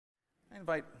I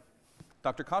invite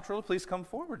Dr. Cottrell to please come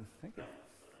forward. Thank you.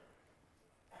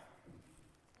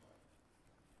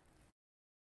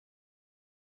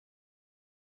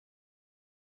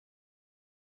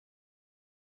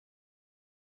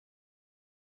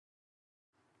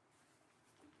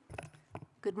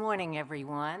 Good morning,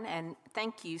 everyone, and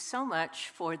thank you so much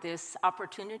for this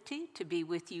opportunity to be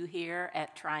with you here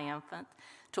at Triumphant,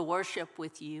 to worship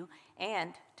with you,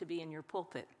 and to be in your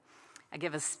pulpit. I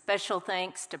give a special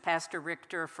thanks to Pastor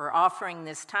Richter for offering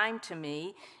this time to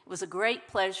me. It was a great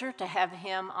pleasure to have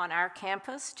him on our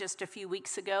campus just a few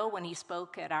weeks ago when he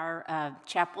spoke at our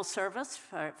chapel service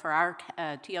for our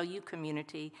TLU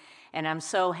community, and I'm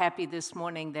so happy this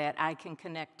morning that I can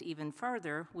connect even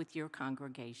further with your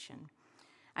congregation.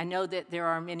 I know that there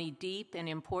are many deep and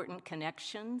important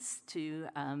connections to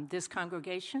this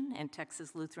congregation and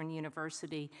Texas Lutheran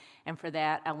University, and for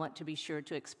that, I want to be sure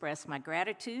to express my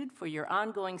gratitude for your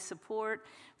ongoing support,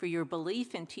 for your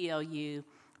belief in TLU,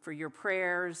 for your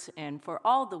prayers, and for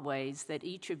all the ways that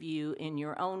each of you, in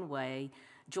your own way,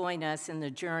 join us in the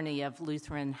journey of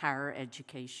Lutheran higher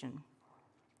education.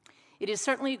 It is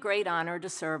certainly a great honor to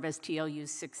serve as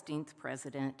TLU's 16th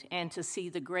president and to see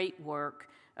the great work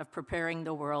of preparing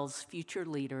the world's future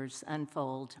leaders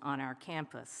unfold on our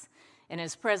campus. And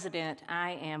as president,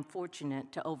 I am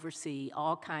fortunate to oversee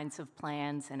all kinds of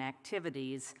plans and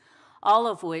activities, all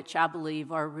of which I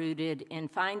believe are rooted in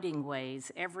finding ways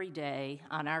every day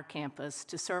on our campus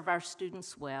to serve our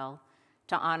students well,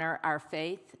 to honor our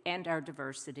faith and our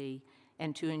diversity,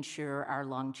 and to ensure our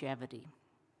longevity.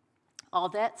 All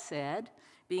that said,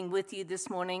 being with you this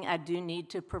morning, I do need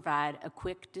to provide a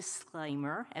quick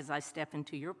disclaimer as I step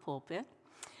into your pulpit.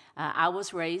 I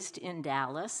was raised in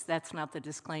Dallas. That's not the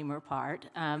disclaimer part,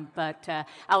 but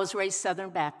I was raised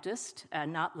Southern Baptist,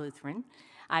 not Lutheran.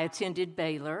 I attended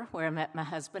Baylor, where I met my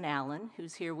husband, Alan,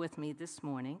 who's here with me this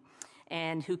morning,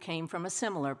 and who came from a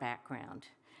similar background.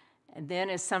 And then,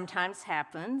 as sometimes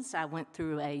happens, I went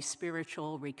through a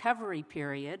spiritual recovery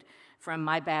period from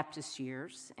my Baptist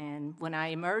years, and when I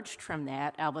emerged from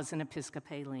that, I was an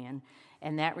Episcopalian,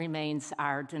 and that remains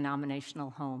our denominational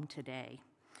home today.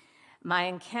 My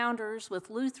encounters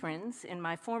with Lutherans in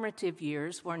my formative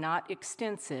years were not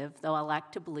extensive, though I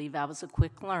like to believe I was a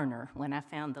quick learner when I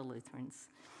found the Lutherans.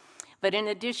 But in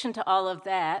addition to all of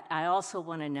that, I also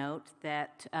want to note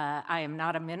that I am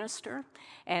not a minister,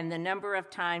 and the number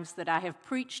of times that I have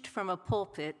preached from a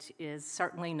pulpit is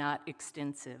certainly not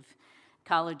extensive.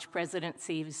 College presidents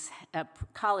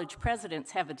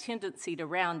have a tendency to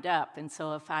round up, and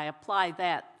so if I apply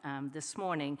that this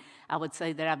morning, I would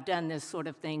say that I've done this sort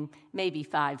of thing maybe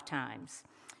 5 times.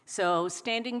 So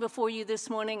standing before you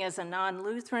this morning as a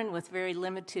non-Lutheran with very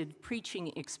limited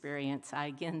preaching experience, I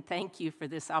again thank you for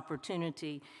this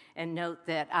opportunity and note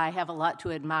that I have a lot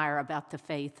to admire about the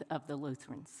faith of the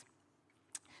Lutherans.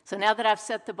 So now that I've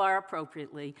set the bar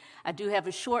appropriately, I do have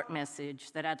a short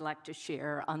message that I'd like to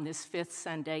share on this 5th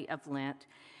Sunday of Lent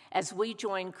as we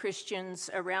join Christians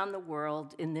around the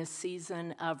world in this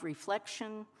season of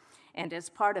reflection. And as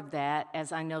part of that,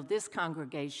 as I know this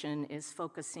congregation is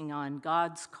focusing on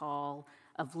God's call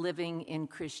of living in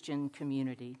Christian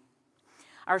community.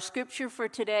 Our scripture for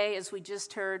today, as we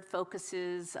just heard,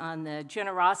 focuses on the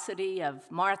generosity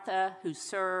of Martha, who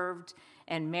served,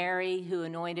 and Mary, who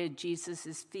anointed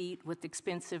Jesus' feet with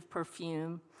expensive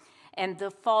perfume, and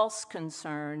the false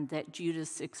concern that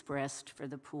Judas expressed for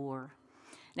the poor.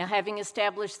 Now, having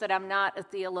established that I'm not a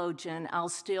theologian, I'll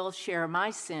still share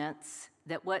my sense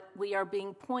that what we are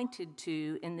being pointed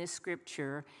to in this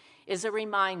scripture is a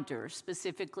reminder,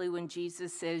 specifically when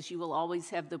Jesus says, "You will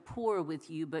always have the poor with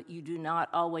you, but you do not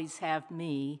always have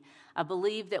me." I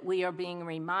believe that we are being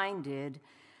reminded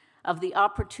of the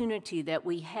opportunity that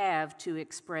we have to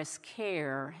express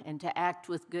care and to act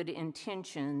with good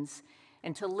intentions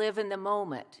and to live in the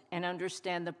moment and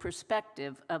understand the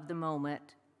perspective of the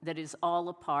moment that is all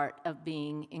a part of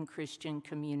being in Christian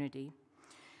community.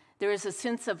 There is a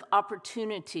sense of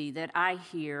opportunity that I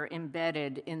hear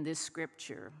embedded in this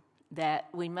scripture, that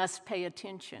we must pay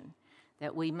attention,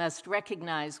 that we must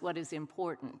recognize what is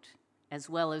important as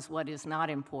well as what is not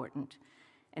important,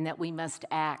 and that we must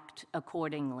act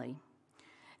accordingly.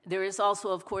 There is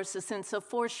also, of course, a sense of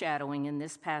foreshadowing in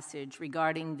this passage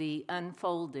regarding the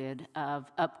unfolded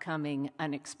of upcoming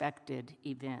unexpected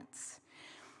events.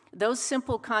 Those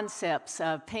simple concepts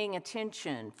of paying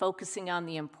attention, focusing on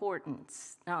the important,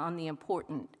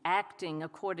 acting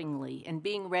accordingly, and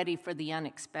being ready for the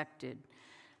unexpected,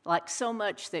 like so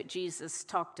much that Jesus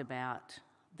talked about,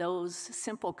 those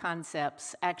simple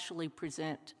concepts actually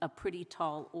present a pretty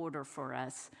tall order for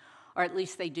us, or at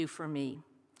least they do for me.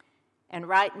 And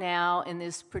right now, in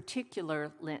this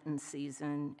particular Lenten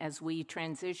season, as we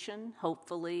transition,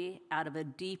 hopefully, out of a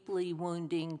deeply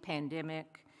wounding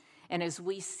pandemic, and as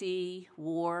we see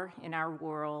war in our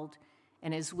world,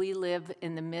 and as we live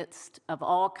in the midst of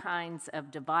all kinds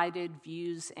of divided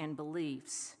views and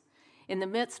beliefs, in the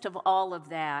midst of all of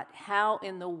that, how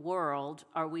in the world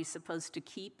are we supposed to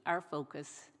keep our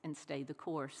focus and stay the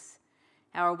course?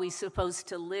 How are we supposed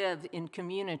to live in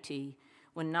community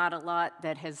when not a lot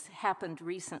that has happened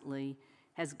recently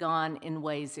has gone in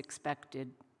ways expected?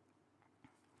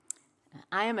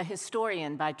 I am a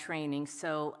historian by training,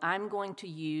 so I'm going to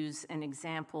use an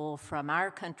example from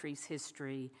our country's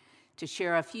history to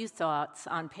share a few thoughts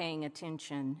on paying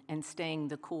attention and staying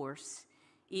the course,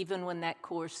 even when that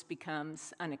course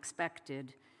becomes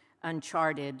unexpected,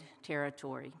 uncharted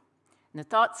territory. And the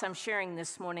thoughts I'm sharing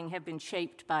this morning have been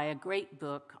shaped by a great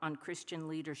book on Christian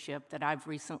leadership that I've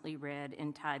recently read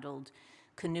entitled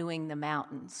Canoeing the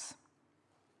Mountains.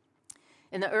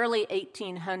 In the early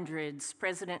 1800s,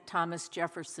 President Thomas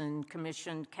Jefferson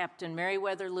commissioned Captain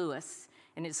Meriwether Lewis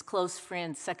and his close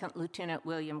friend, Second Lieutenant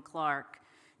William Clark,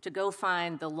 to go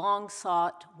find the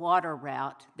long-sought water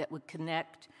route that would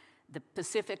connect the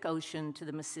Pacific Ocean to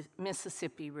the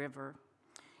Mississippi River.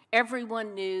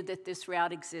 Everyone knew that this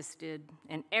route existed,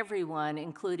 and everyone,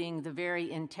 including the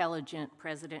very intelligent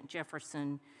President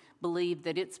Jefferson, believed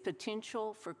that its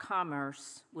potential for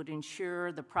commerce would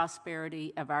ensure the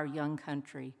prosperity of our young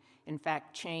country, in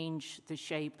fact, change the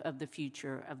shape of the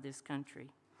future of this country.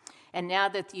 And now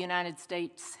that the United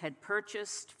States had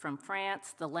purchased from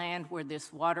France the land where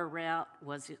this water route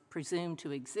was presumed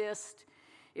to exist,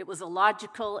 it was a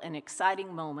logical and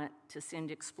exciting moment to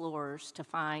send explorers to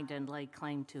find and lay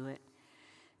claim to it.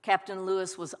 Captain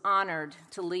Lewis was honored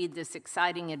to lead this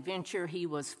exciting adventure. He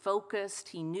was focused,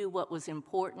 he knew what was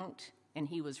important, and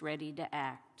he was ready to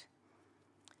act.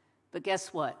 But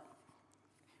guess what?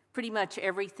 Pretty much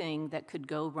everything that could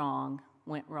go wrong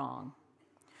went wrong.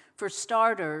 For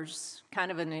starters,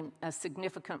 kind of a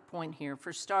significant point here,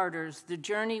 for starters, the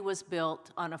journey was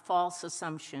built on a false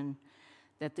assumption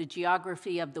that the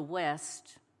geography of the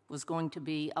West was going to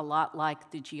be a lot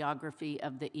like the geography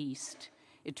of the East.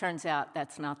 It turns out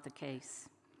that's not the case.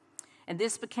 And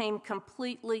this became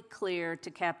completely clear to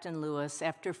Captain Lewis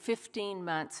after 15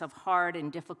 months of hard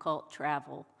and difficult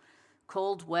travel.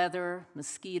 Cold weather,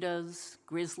 mosquitoes,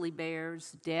 grizzly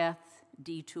bears, death,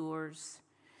 detours.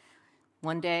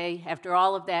 One day, after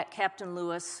all of that, Captain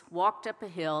Lewis walked up a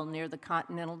hill near the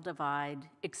Continental Divide,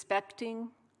 expecting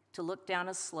to look down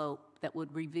a slope that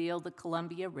would reveal the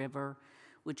Columbia River,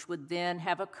 which would then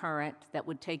have a current that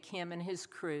would take him and his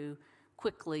crew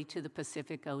quickly to the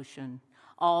Pacific Ocean.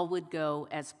 All would go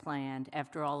as planned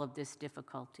after all of this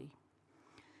difficulty.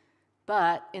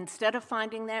 But instead of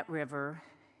finding that river,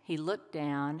 he looked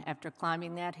down after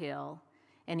climbing that hill,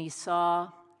 and he saw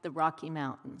the Rocky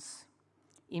Mountains.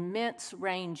 Immense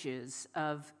ranges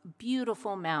of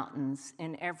beautiful mountains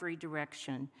in every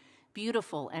direction,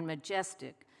 beautiful and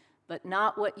majestic, but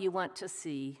not what you want to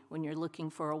see when you're looking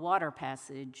for a water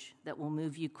passage that will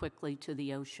move you quickly to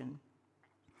the ocean.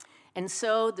 And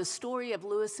so the story of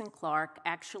Lewis and Clark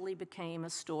actually became a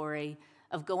story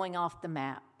of going off the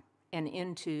map and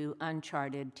into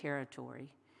uncharted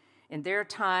territory. In their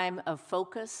time of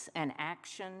focus and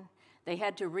action, they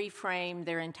had to reframe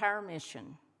their entire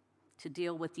mission to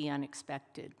deal with the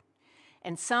unexpected.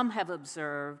 And some have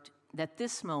observed that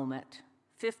this moment,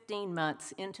 15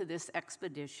 months into this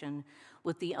expedition,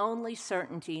 with the only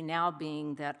certainty now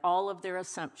being that all of their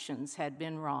assumptions had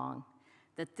been wrong,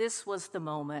 that this was the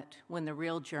moment when the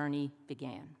real journey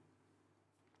began.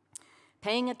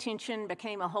 Paying attention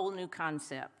became a whole new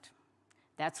concept.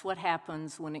 That's what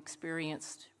happens when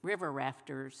experienced river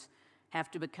rafters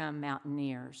have to become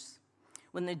mountaineers,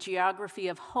 when the geography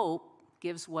of hope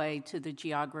gives way to the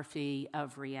geography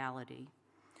of reality.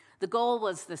 The goal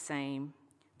was the same,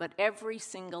 but every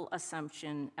single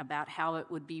assumption about how it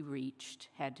would be reached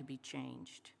had to be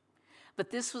changed.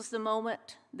 But this was the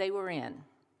moment they were in.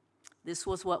 This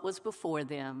was what was before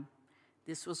them.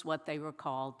 This was what they were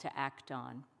called to act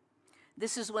on.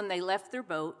 This is when they left their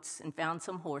boats and found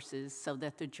some horses so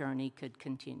that the journey could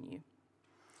continue.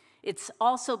 It's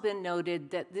also been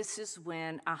noted that this is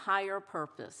when a higher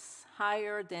purpose,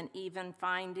 higher than even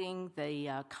finding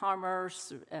the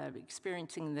commerce,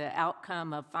 experiencing the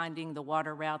outcome of finding the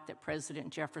water route that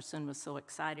President Jefferson was so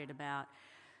excited about,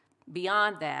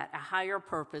 beyond that, a higher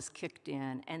purpose kicked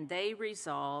in, and they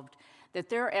resolved that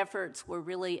their efforts were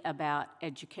really about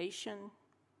education,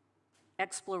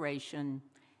 exploration,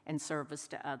 and service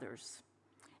to others.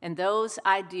 And those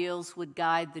ideals would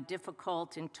guide the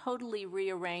difficult and totally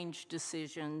rearranged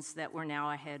decisions that were now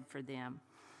ahead for them.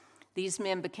 These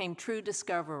men became true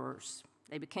discoverers.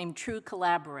 They became true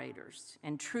collaborators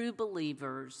and true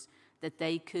believers that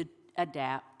they could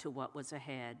adapt to what was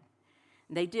ahead.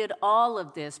 They did all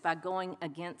of this by going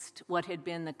against what had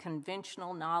been the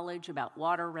conventional knowledge about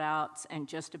water routes and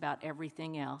just about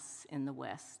everything else in the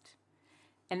West.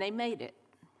 And they made it.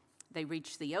 They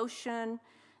reached the ocean,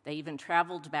 they even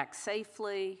traveled back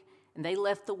safely, and they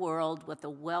left the world with a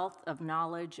wealth of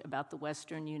knowledge about the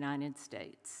Western United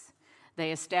States.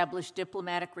 They established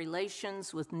diplomatic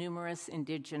relations with numerous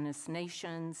indigenous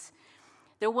nations.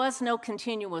 There was no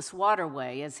continuous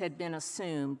waterway, as had been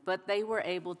assumed, but they were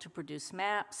able to produce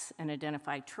maps and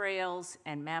identify trails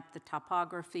and map the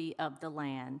topography of the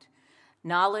land.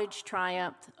 Knowledge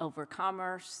triumphed over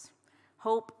commerce,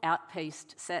 hope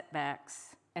outpaced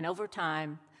setbacks, and over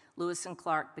time, Lewis and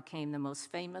Clark became the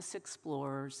most famous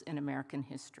explorers in American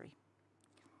history.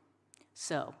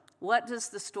 So, what does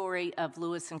the story of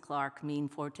Lewis and Clark mean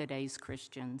for today's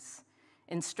Christians?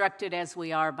 Instructed as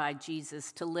we are by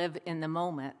Jesus to live in the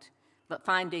moment, but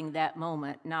finding that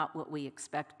moment not what we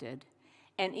expected,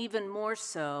 and even more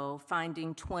so,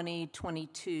 finding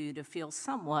 2022 to feel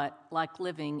somewhat like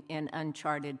living in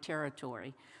uncharted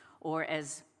territory, or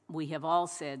as we have all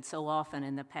said so often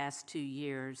in the past 2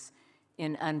 years,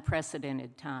 in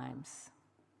unprecedented times.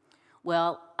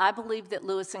 Well, I believe that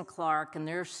Lewis and Clark and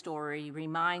their story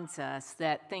reminds us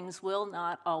that things will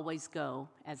not always go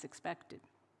as expected,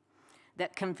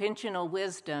 that conventional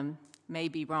wisdom may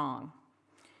be wrong,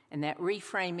 and that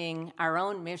reframing our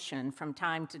own mission from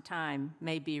time to time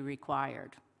may be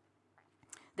required,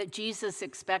 that Jesus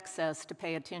expects us to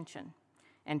pay attention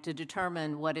and to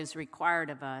determine what is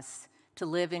required of us to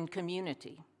live in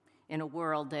community in a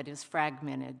world that is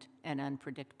fragmented and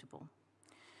unpredictable.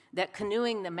 That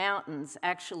canoeing the mountains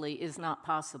actually is not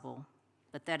possible,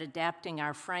 but that adapting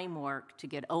our framework to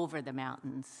get over the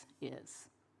mountains is.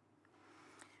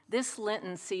 This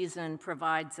Lenten season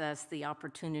provides us the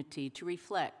opportunity to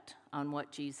reflect on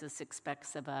what Jesus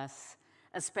expects of us,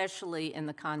 especially in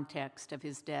the context of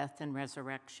his death and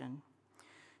resurrection.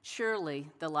 Surely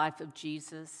the life of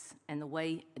Jesus and the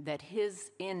way that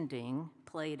his ending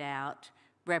played out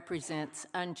represents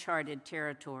uncharted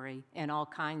territory in all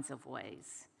kinds of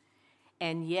ways.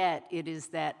 And yet it is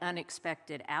that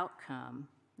unexpected outcome,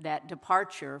 that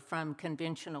departure from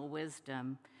conventional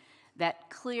wisdom,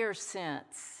 that clear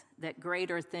sense that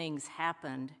greater things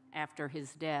happened after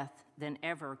his death than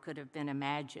ever could have been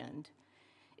imagined.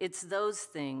 It's those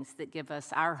things that give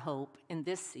us our hope in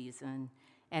this season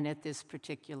and at this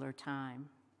particular time.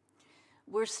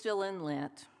 We're still in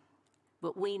Lent,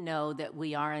 but we know that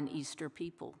we are an Easter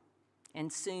people,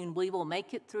 and soon we will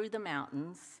make it through the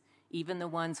mountains, even the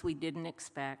ones we didn't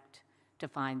expect, to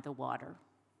find the water.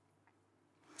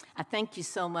 I thank you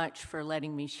so much for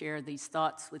letting me share these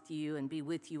thoughts with you and be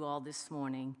with you all this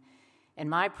morning. And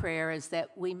my prayer is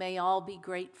that we may all be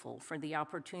grateful for the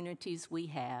opportunities we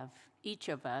have, each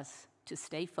of us, to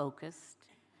stay focused,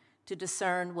 to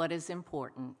discern what is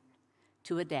important,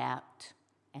 to adapt,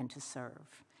 and to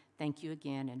serve. Thank you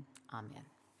again, and amen.